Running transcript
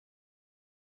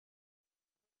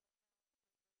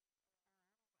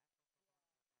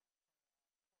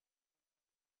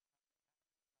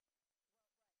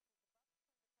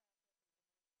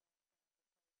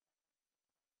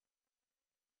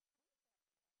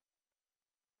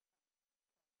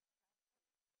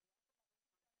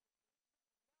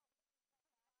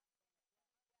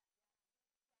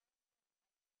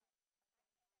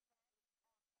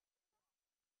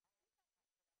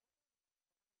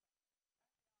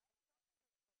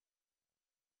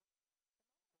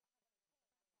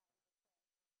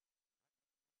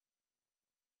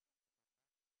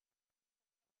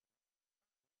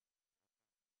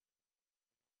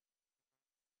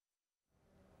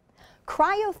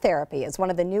Cryotherapy is one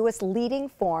of the newest leading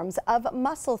forms of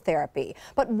muscle therapy.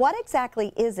 But what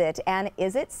exactly is it, and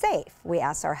is it safe? We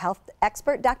asked our health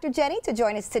expert, Dr. Jenny, to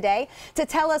join us today to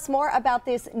tell us more about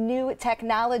this new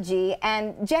technology.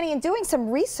 And Jenny, in doing some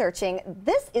researching,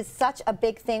 this is such a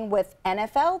big thing with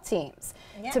NFL teams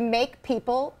to make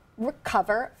people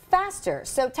recover faster.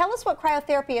 So tell us what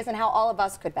cryotherapy is and how all of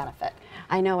us could benefit.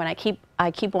 I know, and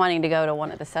I keep wanting to go to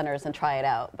one of the centers and try it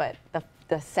out, but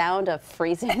the sound of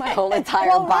freezing my whole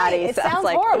entire body it sounds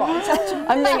like horrible. It sounds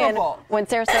I'm thinking when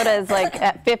Sarasota is like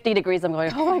at 50 degrees, I'm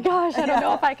going, oh my gosh, I don't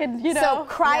know if I can, you know. So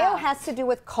cryo has to do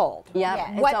with cold.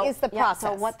 What is the process?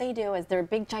 So what they do is they're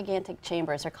big gigantic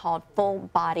chambers. They're called full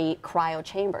body cryo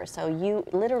chambers. So you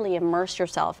literally immerse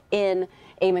yourself in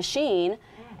a machine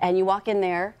and you walk in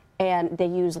there, and they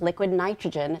use liquid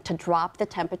nitrogen to drop the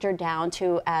temperature down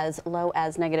to as low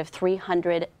as negative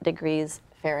 300 degrees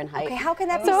Fahrenheit. Okay, how can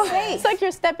that be safe? It's like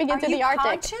you're stepping into the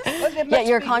Arctic. Yeah,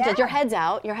 you're conscious. Your head's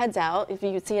out. Your head's out. If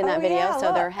you see in that video,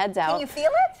 so their head's out. Can you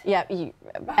feel it? Yeah.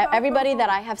 Everybody that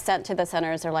I have sent to the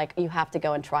centers, they're like, you have to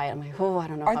go and try it. I'm like, oh, I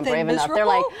don't know if I'm brave enough. They're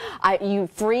like, you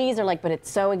freeze. They're like, but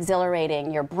it's so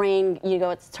exhilarating. Your brain,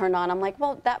 it's turned on. I'm like,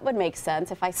 well, that would make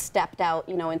sense if I stepped out,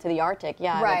 into the Arctic.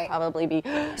 Yeah, I would probably be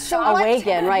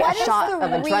awakened, right? A shot of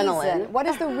adrenaline. What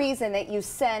is the reason that you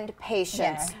send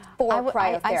patients for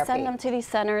cryotherapy? I send them to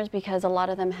these centers because a lot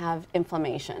of them have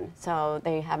inflammation. So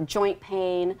they have joint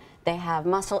pain, they have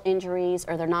muscle injuries,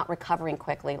 or they're not recovering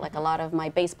quickly. Like a lot of my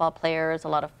baseball players, a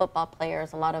lot of football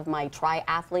players, a lot of my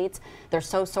triathletes, they're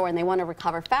so sore and they want to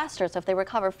recover faster. So if they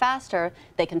recover faster,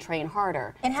 they can train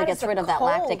harder. And how it gets rid of that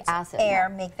lactic acid. Air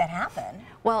make that happen?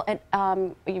 Well,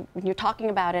 you're talking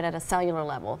about it at a cellular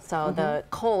level. So the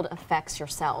cold affects your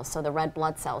cells, so the red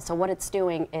blood cells. So what it's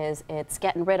doing is it's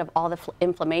getting rid of all the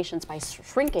inflammations by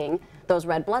shrinking those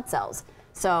red blood cells.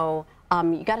 So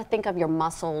you got to think of your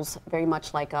muscles very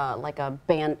much like a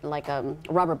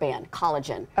rubber band,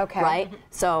 collagen. Right?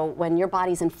 So when your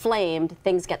body's inflamed,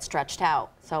 things get stretched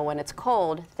out. So when it's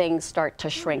cold, things start to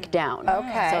shrink down.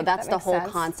 So that's the whole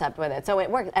concept with it. So it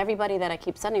works. Everybody that I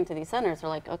keep sending to these centers are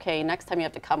like, okay, next time you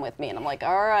have to come with me. And I'm like,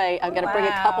 all right, I'm going to bring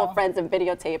a couple friends and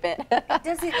videotape it.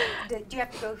 Do you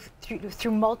have to go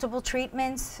through multiple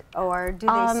treatments, or do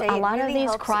they say a lot of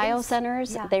these cryo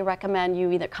centers, they recommend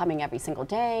you either coming every single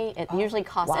day. It usually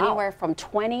costs anywhere from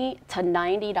 $20 to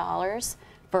 $90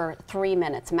 for 3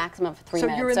 minutes, maximum of 3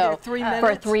 minutes. So you're in there 3 minutes?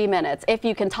 For 3 minutes, if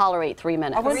you can tolerate 3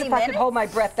 minutes. I wonder if I could hold my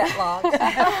breath that long.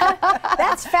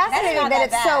 That's fascinating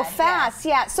that it's so fast.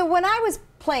 Yeah. So when I was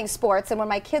playing sports and when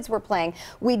my kids were playing,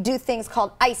 we'd do things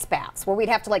called ice baths where we'd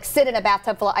have to like sit in a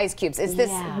bathtub full of ice cubes. Is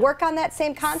this work on that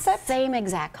same concept? Same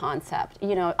exact concept.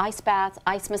 Ice baths,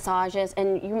 ice massages,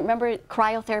 and you remember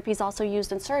cryotherapy is also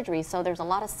used in surgery, so there's a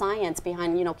lot of science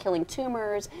behind, killing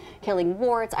tumors, killing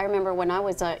warts. I remember when I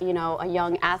was a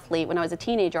young athlete, when I was a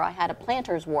teenager, I had a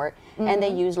plantar's wart, and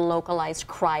they used localized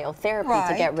cryotherapy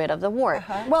to get rid of the wart.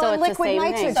 Well, so in liquid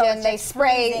nitrogen, they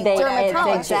spray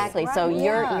dermatology. Exactly. So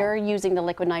you're using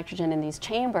the liquid nitrogen in these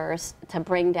chambers to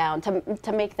bring down,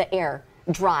 to make the air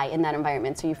dry in that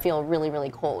environment, so you feel really, really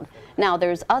cold. Now,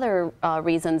 there's other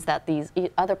reasons that these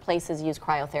other places use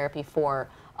cryotherapy for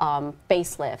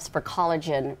facelifts, for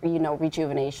collagen,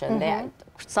 rejuvenation.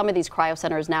 Some of these cryo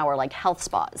centers now are like health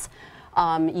spas.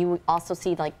 You also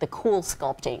see like the cool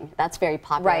sculpting. That's very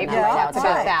popular now too.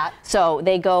 So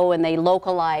they go and they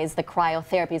localize the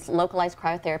cryotherapy. It's localized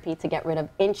cryotherapy to get rid of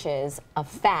inches of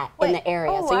fat in the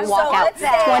area. So you walk out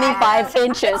 25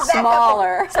 inches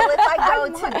smaller. So if I go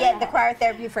to get the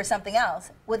cryotherapy for something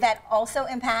else, would that also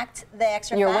impact the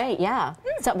extra your weight? Yeah.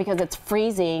 So because it's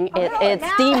freezing, it's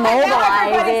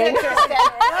demobilizing.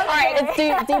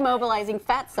 It's demobilizing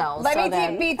fat cells. Let me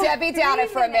beat Debbie down it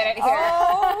for a minute here.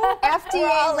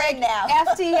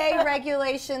 FDA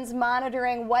regulations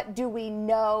monitoring what do we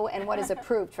know and what is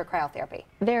approved for cryotherapy?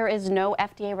 There is no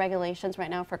FDA regulations right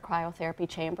now for cryotherapy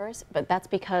chambers, but that's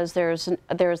because there's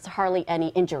hardly any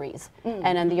injuries.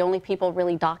 And then the only people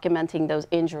really documenting those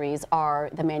injuries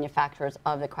are the manufacturers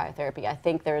of the cryotherapy. I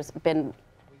think there's been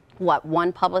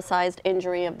one publicized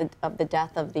injury of the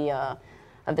death of the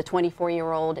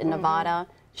 24-year-old in Nevada.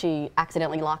 She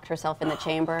accidentally locked herself in the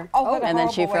chamber, and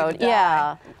then she froze.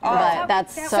 Yeah, but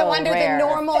that's so under rare. The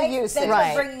normal usage.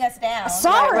 Thanks for bringing us down.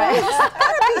 Sorry,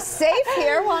 gotta be safe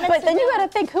here. But then you got to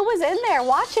think, who was in there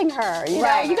watching her? You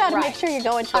got to make sure you're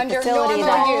going to a facility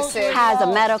that has a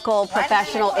medical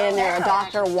professional in there, a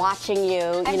doctor watching you,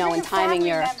 and timing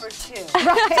your. All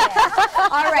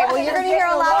right. Well, you're going to hear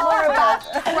a lot more about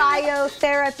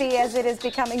cryotherapy as it is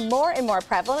becoming more and more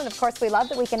prevalent. And of course, we love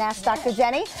that we can ask Dr.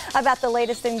 Jenny about the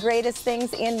latest latest and greatest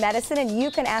things in medicine, and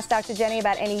you can ask Dr. Jenny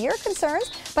about any of your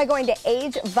concerns by going to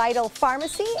AgeVital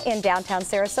Pharmacy in downtown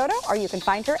Sarasota, or you can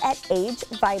find her at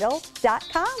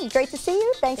agevital.com. Great to see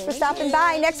you. Thanks for stopping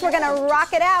by. Next, we're going to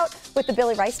rock it out with the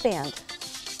Billy Rice Band.